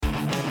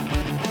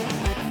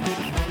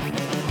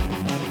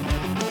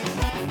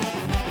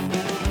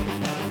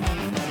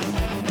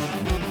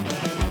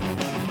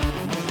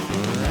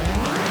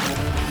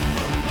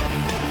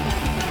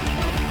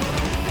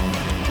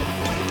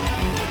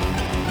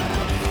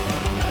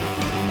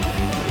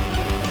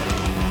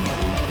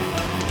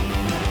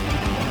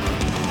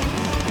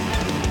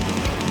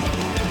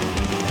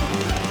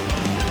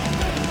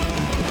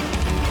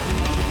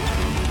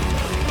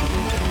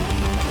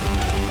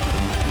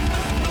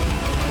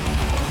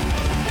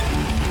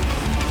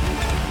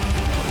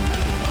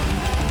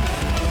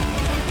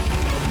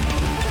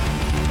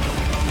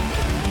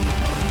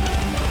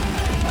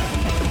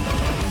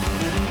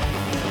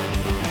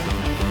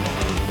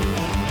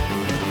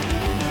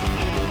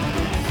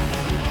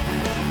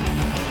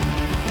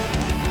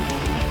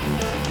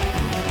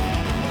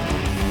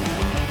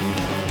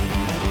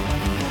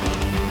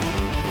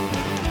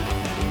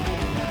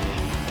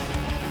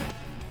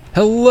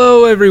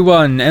Hello,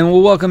 everyone, and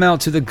welcome out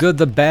to the good,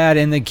 the bad,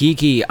 and the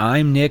geeky.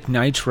 I'm Nick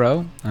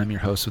Nitro. I'm your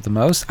host with the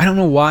most. I don't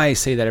know why I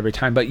say that every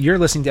time, but you're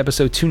listening to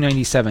episode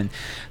 297.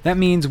 That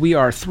means we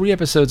are 3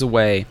 episodes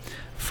away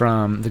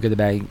from the good, the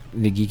bad,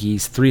 the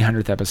geeky's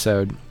 300th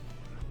episode.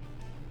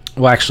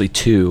 Well, actually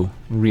 2,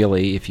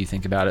 really, if you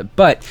think about it.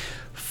 But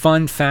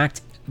fun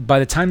fact, by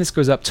the time this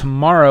goes up,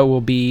 tomorrow will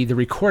be the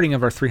recording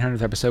of our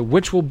 300th episode,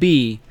 which will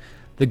be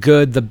the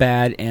good, the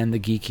bad, and the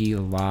geeky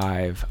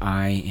live.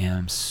 I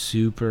am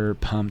super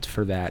pumped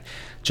for that.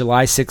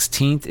 July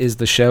 16th is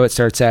the show. It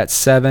starts at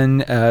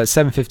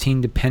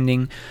 7:15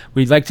 depending.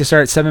 We'd like to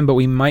start at 7, but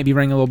we might be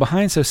running a little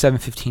behind, so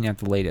 7:15 at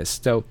the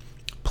latest. So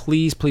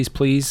please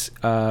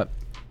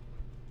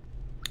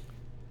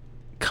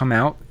come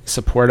out,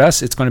 support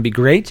us. It's going to be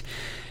great.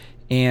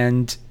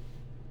 And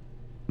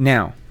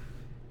now,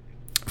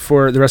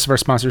 for the rest of our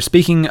sponsors,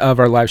 speaking of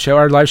our live show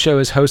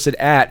is hosted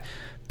at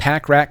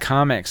Pack Rat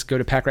Comics. Go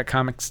to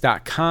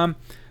packratcomics.com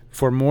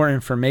for more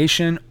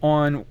information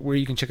on where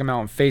you can check them out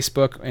on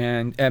Facebook.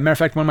 And as a matter of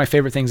fact, one of my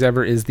favorite things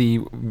ever is the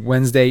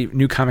Wednesday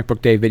New Comic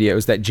Book Day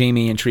videos that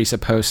Jamie and Teresa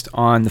post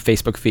on the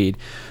Facebook feed.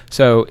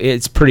 So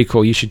it's pretty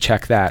cool. You should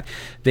check that.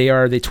 They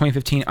are the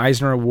 2015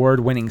 Eisner Award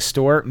winning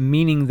store,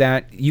 meaning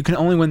that you can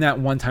only win that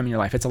one time in your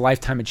life. It's a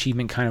lifetime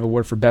achievement kind of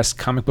award for best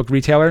comic book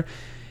retailer.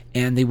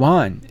 And they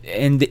won,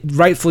 and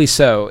rightfully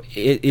so.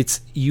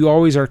 It's you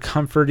always are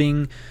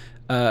comforting.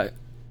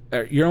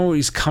 You're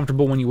always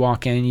comfortable when you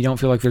walk in. You don't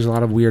feel like there's a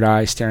lot of weird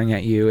eyes staring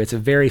at you. It's a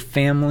very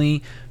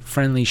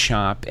family-friendly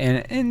shop,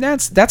 and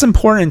that's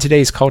important in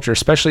today's culture,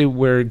 especially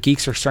where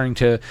geeks are starting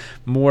to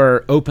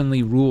more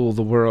openly rule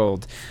the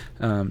world,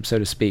 so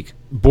to speak.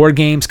 Board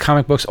games,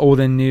 comic books, old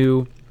and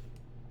new.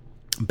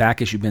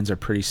 Back issue bins are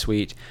pretty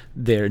sweet.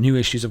 Their new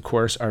issues, of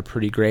course, are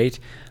pretty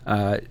great.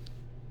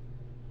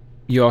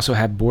 You also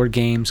have board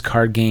games,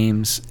 card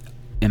games,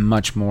 and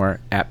much more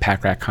at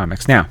Pack Rat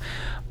Comics. Now,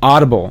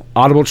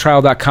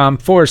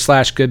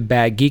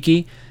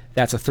 audibletrial.com/goodbadgeeky.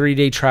 That's a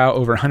 30-day trial,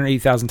 over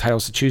 180,000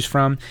 titles to choose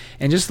from.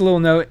 And just a little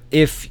note,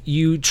 if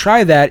you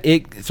try that,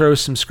 it throws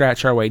some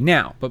scratch our way.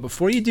 Now, but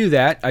before you do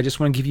that, I just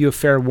want to give you a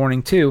fair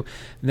warning too,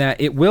 that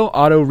it will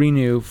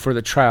auto-renew for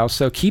the trial,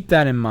 so keep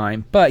that in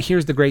mind. But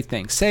here's the great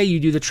thing. Say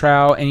you do the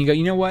trial and you go,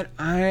 you know what,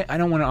 I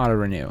don't want to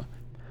auto-renew.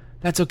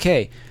 That's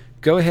okay.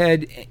 Go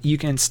ahead, you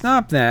can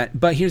stop that,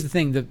 but here's the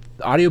thing, the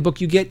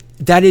audiobook you get,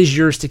 that is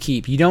yours to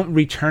keep. You don't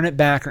return it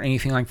back or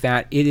anything like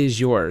that. It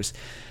is yours.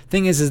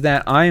 Thing is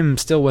that I'm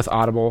still with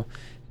Audible.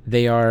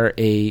 They are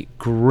a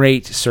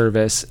great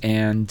service,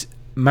 and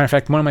matter of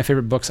fact, one of my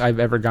favorite books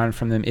I've ever gotten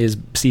from them is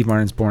Steve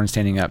Martin's Born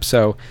Standing Up.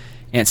 So,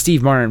 and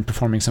Steve Martin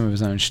performing some of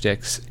his own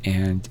shticks,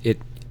 and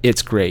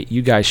it's great.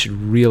 You guys should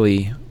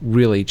really,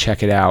 really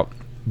check it out.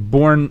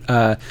 Born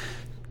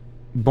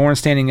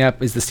Standing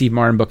Up is the Steve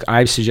Martin book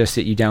I suggest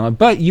that you download,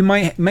 but you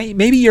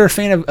maybe you're a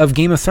fan of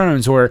Game of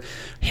Thrones or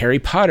Harry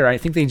Potter. I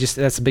think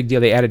that's a big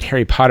deal. They added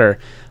Harry Potter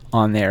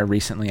on there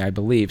recently, I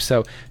believe.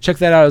 So check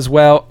that out as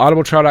well.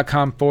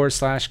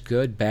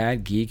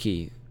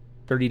 audibletrial.com/goodbadgeeky.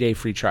 30-day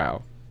free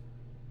trial.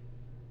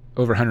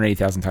 Over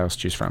 180,000 titles to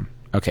choose from.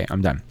 Okay,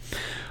 I'm done.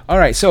 All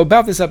right, so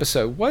about this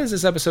episode. What is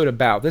this episode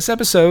about? This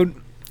episode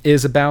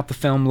is about the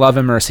film Love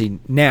and Mercy.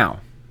 Now,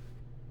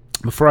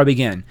 before I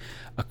begin,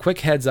 a quick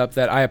heads up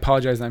that I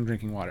apologize, I'm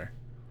drinking water.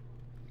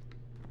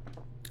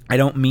 I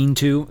don't mean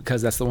to,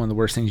 because that's one of the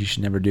worst things you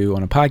should never do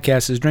on a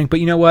podcast is drink.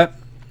 But you know what?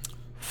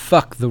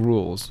 Fuck the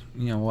rules.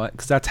 You know what?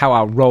 Because that's how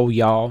I roll,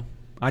 y'all.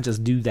 I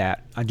just do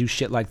that. I do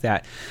shit like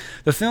that.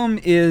 The film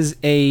is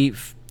the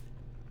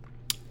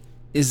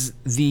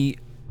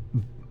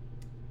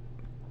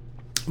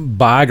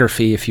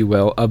biography, if you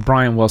will, of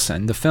Brian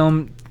Wilson. The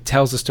film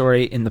tells the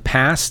story in the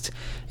past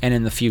and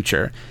in the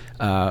future,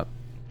 or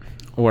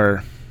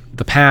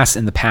the past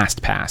and the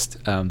past,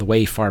 the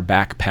way far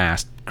back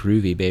past,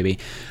 groovy, baby.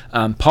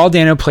 Paul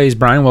Dano plays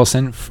Brian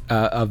Wilson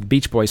of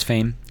Beach Boys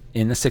fame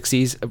in the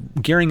 60s,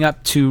 gearing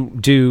up to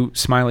do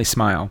Smiley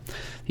Smile,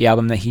 the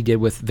album that he did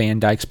with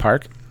Van Dyke's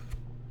Park.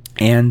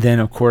 And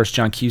then, of course,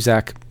 John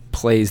Cusack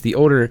plays the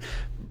older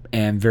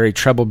and very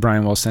troubled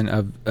Brian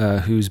Wilson,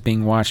 who's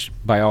being watched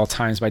by all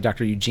times by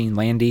Dr. Eugene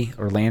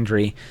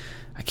Landry.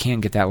 I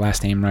can't get that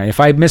last name right. If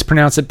I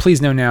mispronounce it, please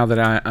know now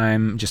that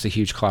I'm just a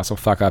huge colossal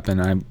fuck up,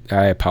 and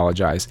I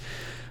apologize.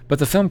 But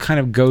the film kind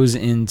of goes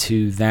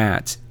into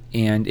that,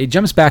 and it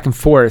jumps back and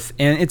forth,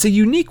 and it's a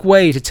unique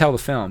way to tell the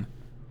film.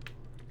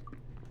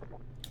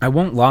 I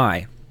won't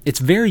lie. It's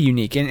very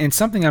unique, and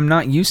something I'm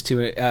not used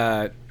to,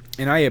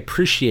 and I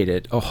appreciate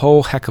it a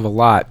whole heck of a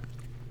lot.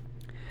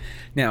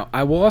 Now,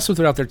 I will also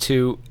throw out there,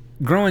 too,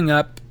 growing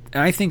up,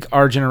 and I think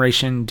our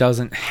generation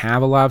doesn't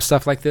have a lot of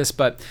stuff like this,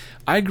 but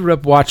I grew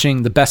up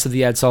watching the best of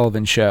the Ed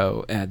Sullivan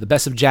Show, the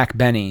best of Jack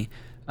Benny,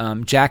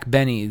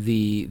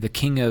 the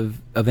king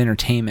of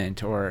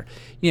entertainment, or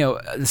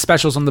the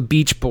specials on the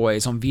Beach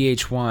Boys on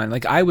VH1.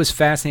 Like, I was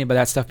fascinated by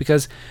that stuff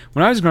because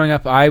when I was growing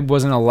up, I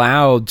wasn't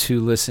allowed to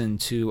listen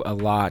to a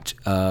lot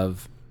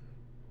of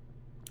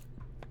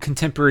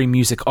contemporary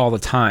music all the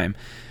time.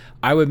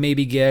 I would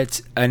maybe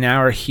get an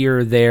hour here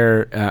or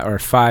there, or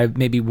 5,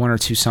 maybe 1 or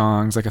 2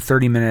 songs, like a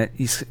 30-minute,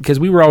 because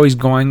we were always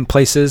going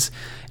places,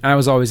 and I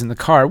was always in the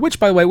car, which,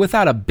 by the way,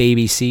 without a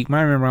baby seat, when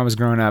I remember when I was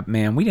growing up,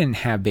 man, we didn't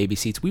have baby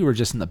seats. We were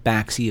just in the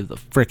back seat of the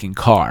freaking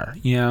car,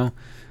 you know?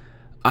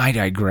 I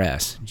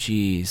digress.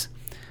 Jeez.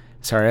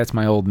 Sorry, that's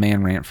my old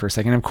man rant for a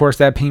second. Of course,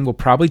 that opinion will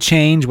probably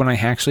change when I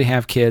actually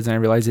have kids and I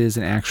realize it is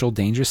an actual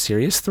dangerous,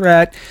 serious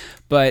threat.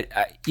 But,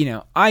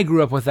 I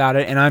grew up without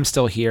it and I'm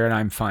still here and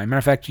I'm fine. Matter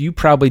of fact, you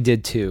probably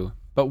did too.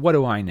 But what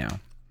do I know?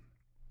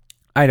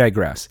 I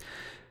digress.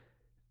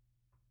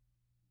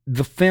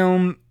 The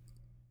film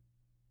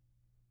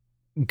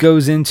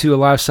goes into a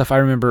lot of stuff I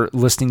remember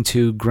listening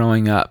to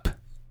growing up.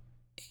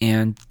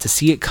 And to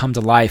see it come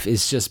to life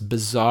is just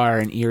bizarre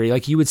and eerie.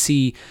 Like you would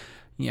see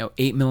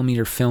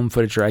 8mm film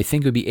footage, or I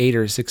think it would be 8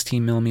 or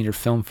 16mm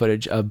film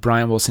footage of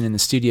Brian Wilson in the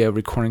studio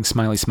recording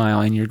Smiley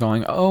Smile, and you're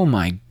going, oh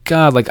my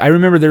God. Like I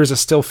remember there was a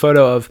still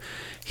photo of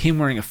him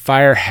wearing a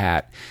fire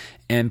hat,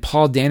 and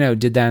Paul Dano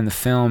did that in the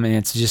film, and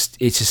it's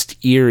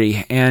just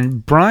eerie.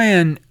 And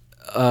Brian,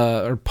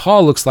 or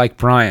Paul looks like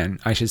Brian,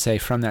 I should say,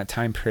 from that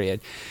time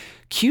period.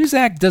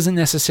 Cusack doesn't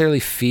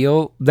necessarily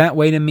feel that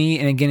way to me,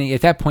 and again,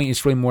 at that point,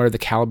 it's really more of the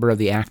caliber of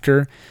the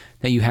actor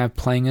that you have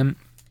playing him.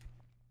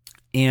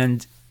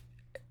 And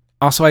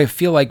also, I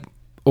feel like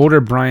older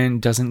Brian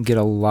doesn't get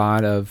a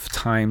lot of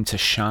time to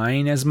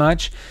shine as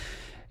much.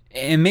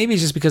 And maybe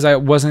it's just because I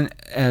wasn't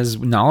as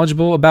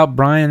knowledgeable about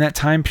Brian in that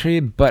time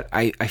period, but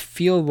I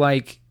feel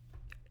like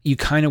you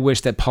kind of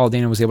wish that Paul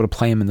Dano was able to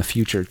play him in the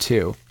future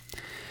too.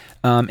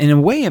 In a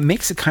way, it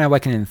makes it kind of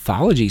like an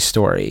anthology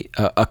story,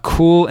 a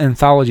cool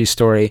anthology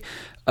story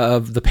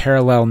of the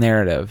parallel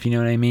narrative. You know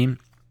what I mean?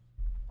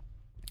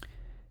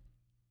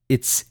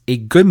 It's a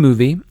good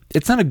movie.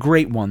 It's not a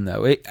great one,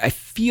 though. I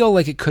feel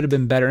like it could have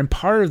been better. And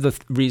part of the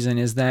reason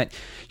is that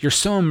you're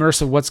so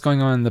immersed in what's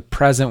going on in the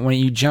present. When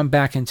you jump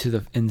back into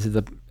the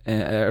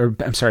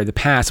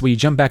past. When you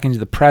jump back into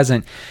the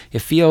present, it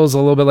feels a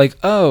little bit like,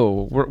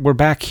 oh, we're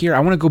back here. I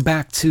want to go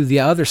back to the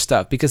other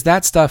stuff because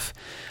that stuff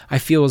I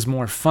feel is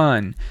more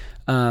fun.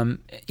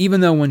 Even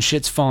though when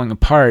shit's falling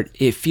apart,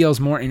 it feels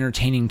more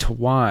entertaining to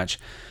watch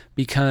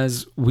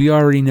because we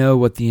already know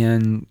what the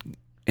end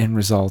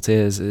result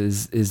is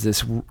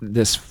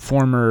this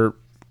former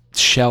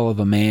shell of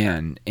a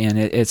man, and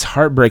it's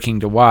heartbreaking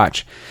to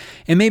watch.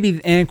 And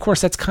of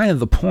course that's kind of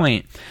the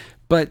point,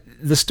 but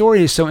the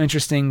story is so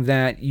interesting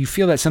that you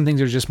feel that some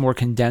things are just more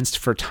condensed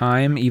for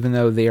time, even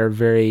though they are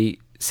very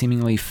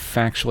seemingly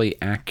factually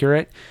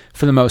accurate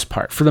for the most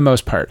part.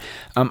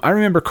 I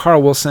remember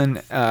Carl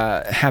Wilson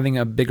having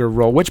a bigger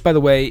role, which, by the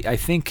way, I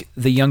think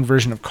the young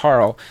version of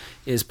Carl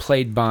is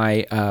played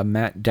by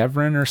Matt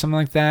Devrin or something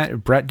like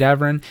that, Brett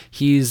Devrin.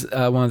 He's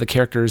one of the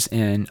characters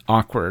in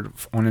Awkward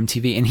on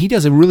MTV, and he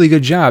does a really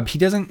good job. He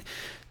doesn't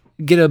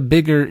get a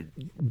bigger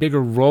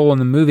role in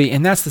the movie,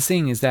 and that's the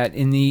thing, is that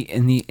in the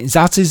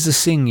that is the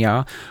thing,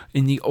 yeah,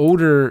 in the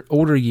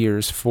older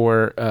years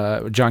for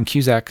John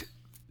Cusack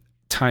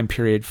time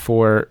period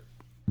for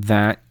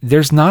that,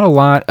 there's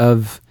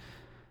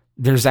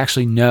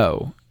actually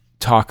no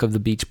talk of the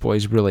Beach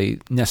Boys really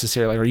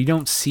necessarily, or you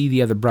don't see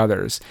the other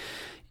brothers,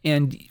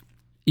 and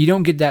you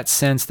don't get that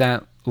sense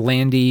that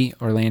Landy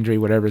or Landry,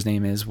 whatever his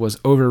name is, was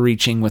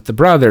overreaching with the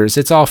brothers.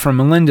 It's all from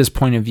Melinda's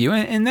point of view,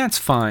 and that's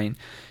fine.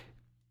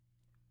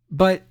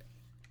 But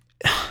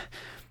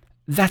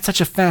that's such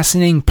a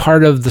fascinating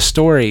part of the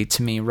story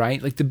to me,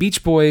 right? Like the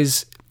Beach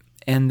Boys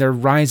and their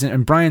rise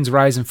and Brian's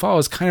rise and fall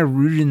is kind of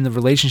rooted in the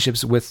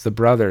relationships with the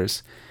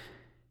brothers,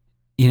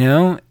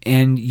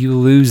 and you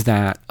lose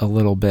that a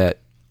little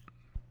bit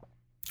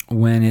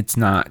when it's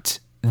not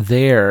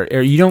there,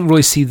 or you don't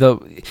really see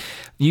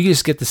you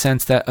just get the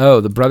sense that,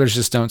 the brothers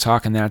just don't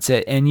talk and that's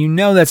it. And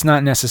that's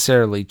not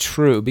necessarily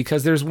true,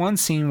 because there's one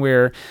scene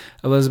where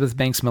Elizabeth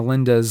Banks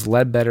Melinda's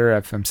Ledbetter,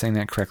 if I'm saying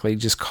that correctly,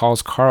 just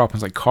calls Carl up and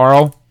is like,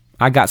 Carl,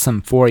 I got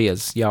something for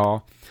yous,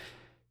 y'all.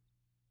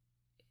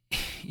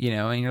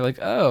 And you're like,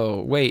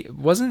 oh, wait,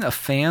 wasn't a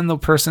fan the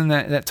person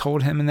that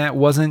told him, and that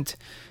wasn't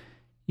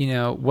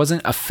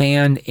a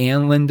fan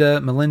and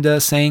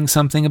Melinda saying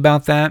something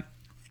about that?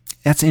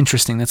 That's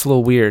interesting. That's a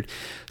little weird.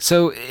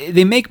 So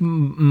they make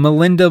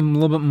Melinda a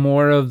little bit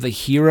more of the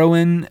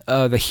heroine,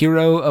 the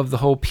hero of the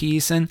whole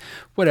piece, and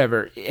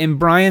whatever. In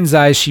Brian's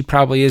eyes, she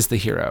probably is the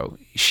hero.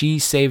 She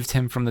saved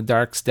him from the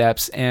dark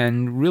steps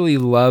and really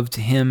loved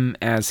him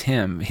as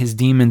him, his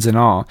demons and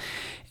all.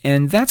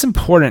 And that's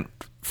important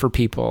for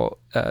people,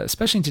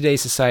 especially in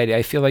today's society.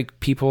 I feel like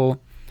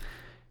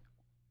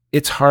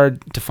it's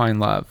hard to find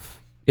love.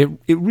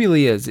 It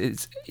really is.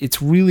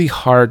 It's really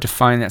hard to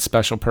find that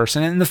special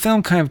person, and the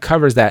film kind of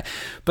covers that.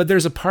 But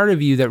there's a part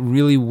of you that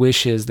really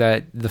wishes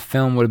that the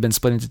film would have been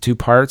split into 2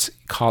 parts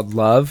called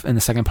Love, and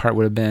the second part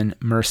would have been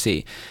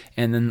Mercy,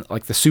 and then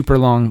like the super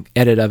long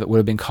edit of it would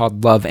have been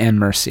called Love and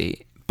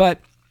Mercy.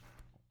 But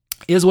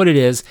it is what it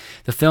is.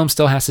 The film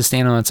still has to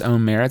stand on its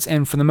own merits,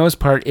 and for the most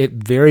part, it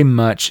very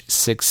much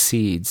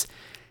succeeds.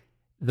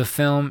 The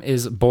film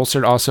is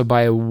bolstered also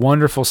by a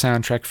wonderful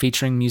soundtrack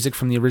featuring music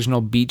from the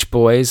original Beach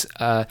Boys.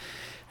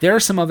 There are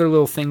some other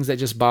little things that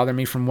just bother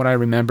me from what I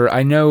remember.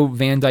 I know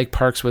Van Dyke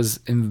Parks was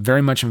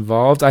very much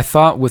involved, I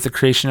thought, with the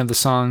creation of the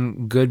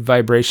song Good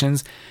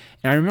Vibrations.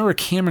 And I remember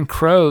Cameron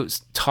Crowe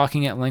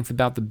talking at length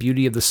about the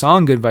beauty of the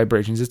song Good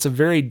Vibrations. It's a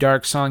very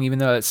dark song, even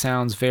though it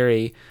sounds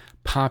very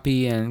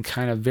poppy and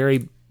kind of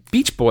very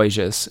Beach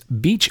Boys-ish.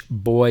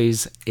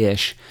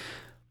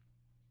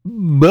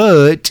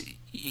 But,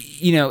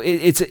 you know,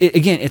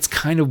 it's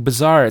kind of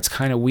bizarre. It's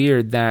kind of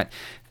weird that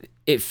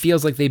it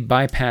feels like they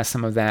bypass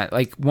some of that.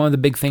 Like, one of the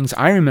big things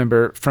I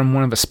remember from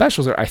one of the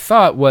specials, or I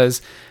thought,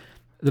 was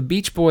the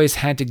Beach Boys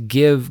had to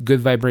give Good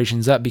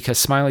Vibrations up because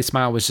Smiley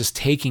Smile was just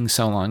taking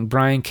so long.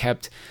 Brian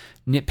kept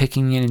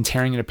nitpicking it and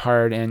tearing it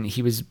apart, and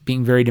he was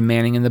being very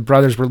demanding, and the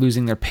brothers were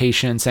losing their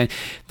patience, and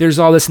there's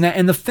all this and that,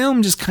 and the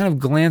film just kind of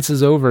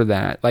glances over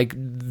that. Like,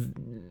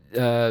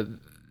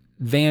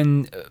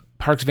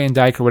 Parks Van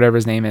Dyke, or whatever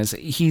his name is,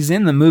 he's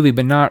in the movie,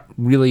 but not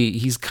really.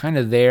 He's kind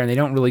of there, and they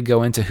don't really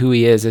go into who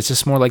he is. It's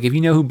just more like, if you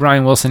know who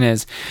Brian Wilson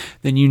is,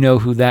 then you know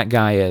who that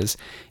guy is,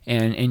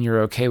 and you're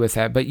okay with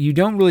that. But you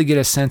don't really get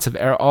a sense of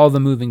all the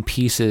moving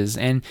pieces,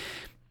 and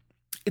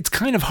it's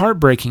kind of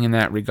heartbreaking in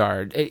that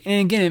regard.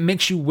 And again, it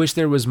makes you wish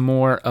there was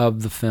more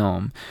of the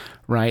film,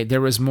 right? There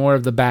was more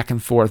of the back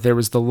and forth. There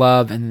was the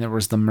love, and there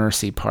was the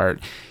mercy part.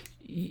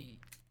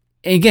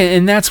 Again,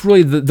 and that's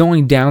really the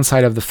only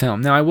downside of the film.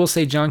 Now, I will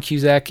say John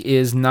Cusack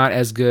is not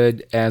as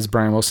good as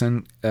Brian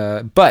Wilson,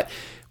 but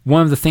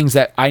one of the things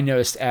that I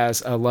noticed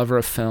as a lover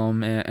of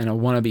film and a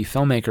wannabe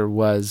filmmaker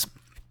was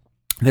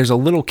there's a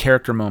little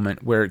character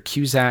moment where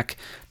Cusack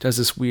does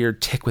this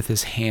weird tick with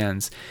his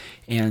hands.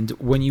 And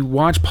when you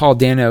watch Paul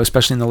Dano,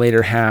 especially in the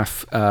later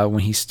half,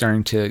 when he's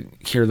starting to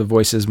hear the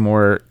voices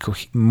more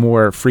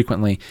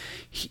frequently,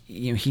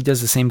 he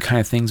does the same kind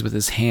of things with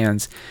his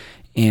hands.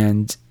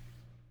 And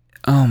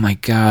oh my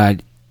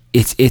God,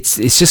 it's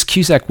just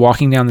Cusack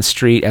walking down the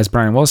street as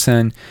Brian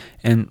Wilson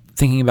and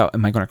thinking about,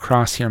 am I going to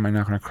cross here? Am I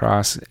not going to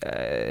cross?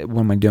 What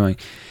am I doing?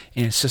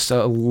 And it's just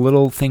a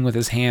little thing with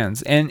his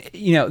hands. And,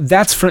 you know,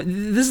 this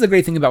is the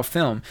great thing about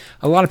film.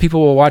 A lot of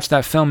people will watch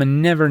that film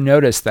and never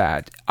notice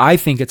that. I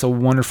think it's a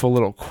wonderful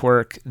little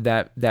quirk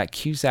that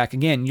Cusack,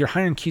 again, you're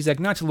hiring Cusack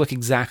not to look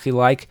exactly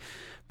like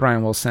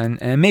Brian Wilson,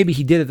 and maybe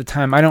he did at the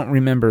time. I don't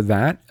remember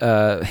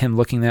that, him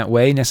looking that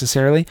way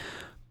necessarily.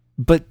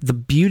 But the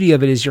beauty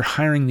of it is you're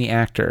hiring the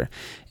actor,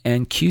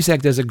 and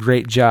Cusack does a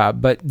great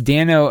job. But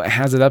Dano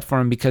has it up for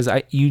him because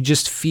you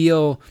just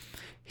feel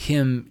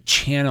him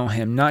channel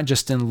him, not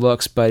just in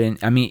looks, but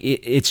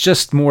it's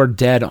just more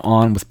dead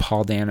on with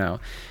Paul Dano.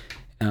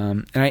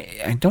 And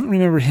I don't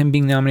remember him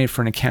being nominated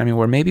for an Academy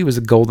Award. Maybe it was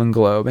a Golden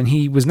Globe, and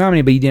he was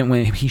nominated, but he didn't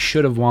win. He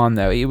should have won,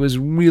 though. It was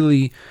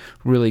really,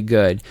 really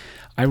good.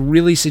 I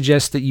really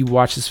suggest that you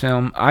watch this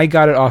film. I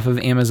got it off of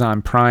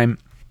Amazon Prime.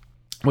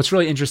 What's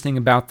really interesting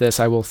about this,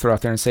 I will throw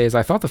out there and say, is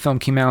I thought the film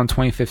came out in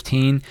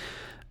 2015,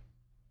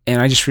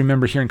 and I just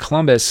remember here in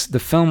Columbus, the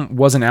film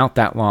wasn't out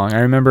that long. I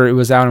remember it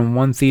was out in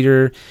one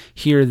theater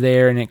here or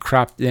there, and it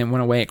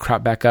went away, it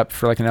cropped back up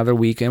for like another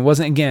week, and it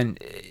wasn't, again,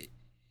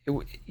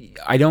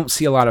 I don't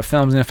see a lot of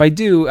films, and if I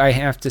do, I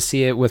have to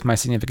see it with my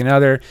significant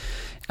other,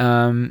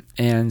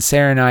 and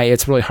Sarah and I,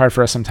 it's really hard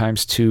for us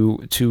sometimes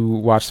to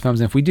watch the films.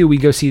 And if we do, we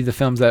go see the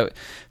films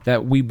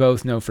that we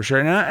both know for sure.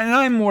 And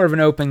I'm more of an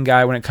open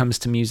guy when it comes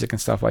to music and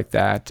stuff like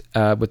that,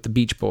 with the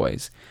Beach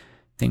Boys,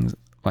 things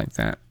like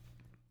that.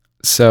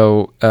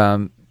 So,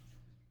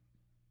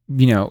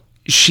 you know,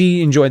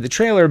 she enjoyed the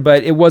trailer,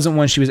 but it wasn't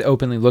one she was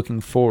openly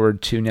looking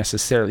forward to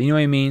necessarily. You know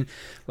what I mean?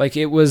 Like,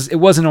 it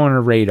wasn't on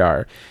her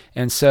radar.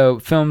 And so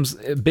films,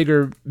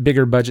 bigger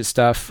budget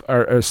stuff,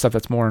 or stuff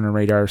that's more on her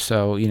radar.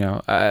 So, you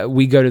know,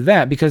 we go to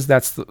that because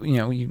that's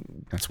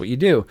what you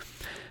do.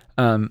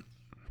 And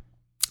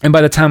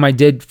by the time I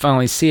did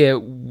finally see it,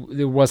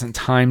 there wasn't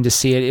time to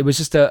see it. It was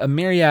just a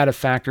myriad of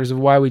factors of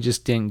why we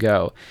just didn't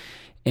go.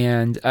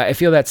 And I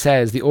feel that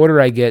sad. As the older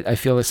I get, I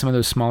feel that some of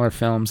those smaller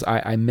films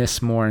I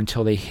miss more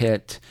until they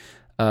hit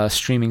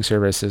streaming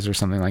services or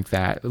something like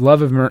that.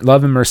 Love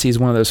and Mercy is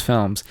one of those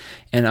films,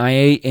 and I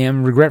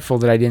am regretful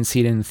that I didn't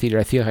see it in the theater.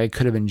 I feel like I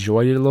could have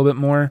enjoyed it a little bit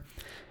more,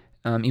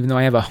 even though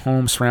I have a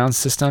home surround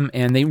system,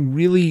 and they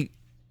really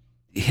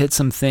hit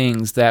some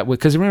things that,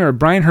 because remember,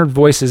 Brian heard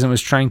voices and was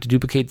trying to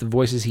duplicate the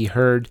voices he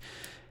heard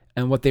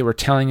and what they were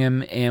telling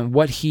him and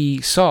what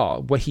he saw,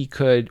 what he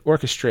could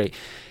orchestrate.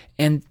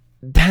 And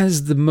that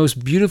is the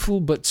most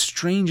beautiful but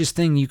strangest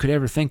thing you could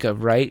ever think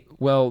of, right?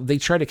 Well, they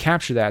try to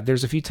capture that.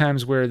 There's a few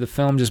times where the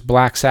film just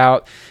blacks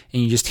out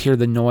and you just hear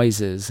the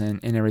noises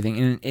and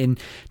everything. And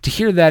to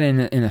hear that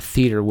in a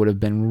theater would have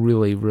been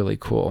really, really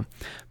cool.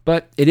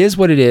 But it is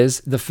what it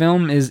is. The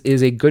film is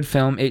a good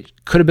film. It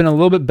could have been a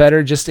little bit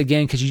better, just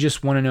again, because you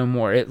just want to know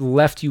more. It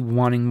left you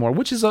wanting more,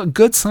 which is a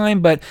good sign,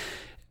 but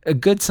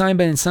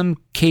in some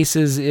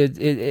cases,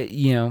 it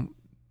you know,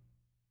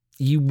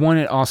 you want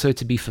it also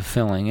to be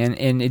fulfilling,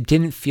 and it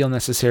didn't feel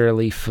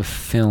necessarily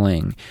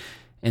fulfilling,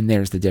 and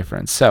there's the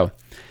difference. So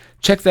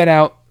check that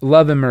out,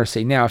 Love and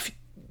Mercy. Now,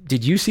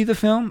 did you see the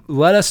film?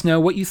 Let us know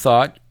what you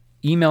thought.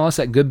 Email us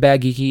at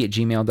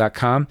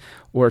goodbadgeeky@gmail.com,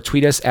 or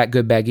tweet us at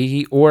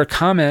goodbadgeeky, or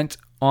comment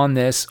on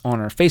this on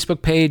our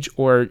Facebook page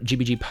or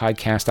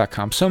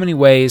gbgpodcast.com. So many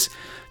ways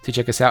to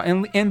check us out.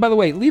 And by the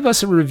way, leave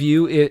us a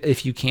review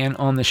if you can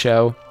on the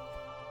show.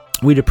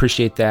 We'd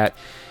appreciate that.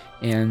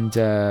 And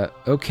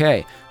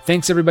okay,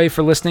 thanks everybody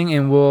for listening,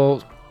 and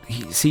we'll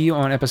see you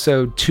on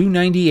episode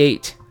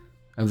 298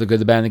 of The Good,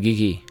 the Bad, and the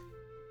Geeky.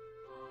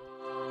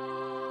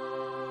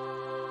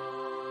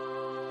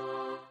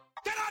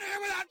 Get out of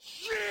here without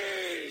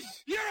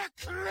cheese! You're a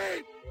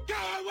creep! Go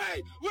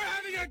away! We're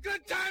having a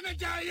good time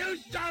until you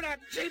showed up,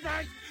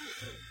 cheapers!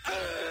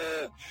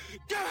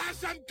 Go have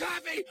some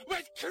coffee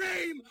with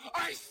cream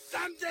or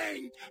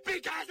something!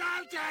 Because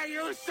I'll tell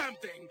you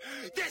something!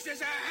 This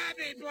is a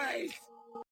happy place!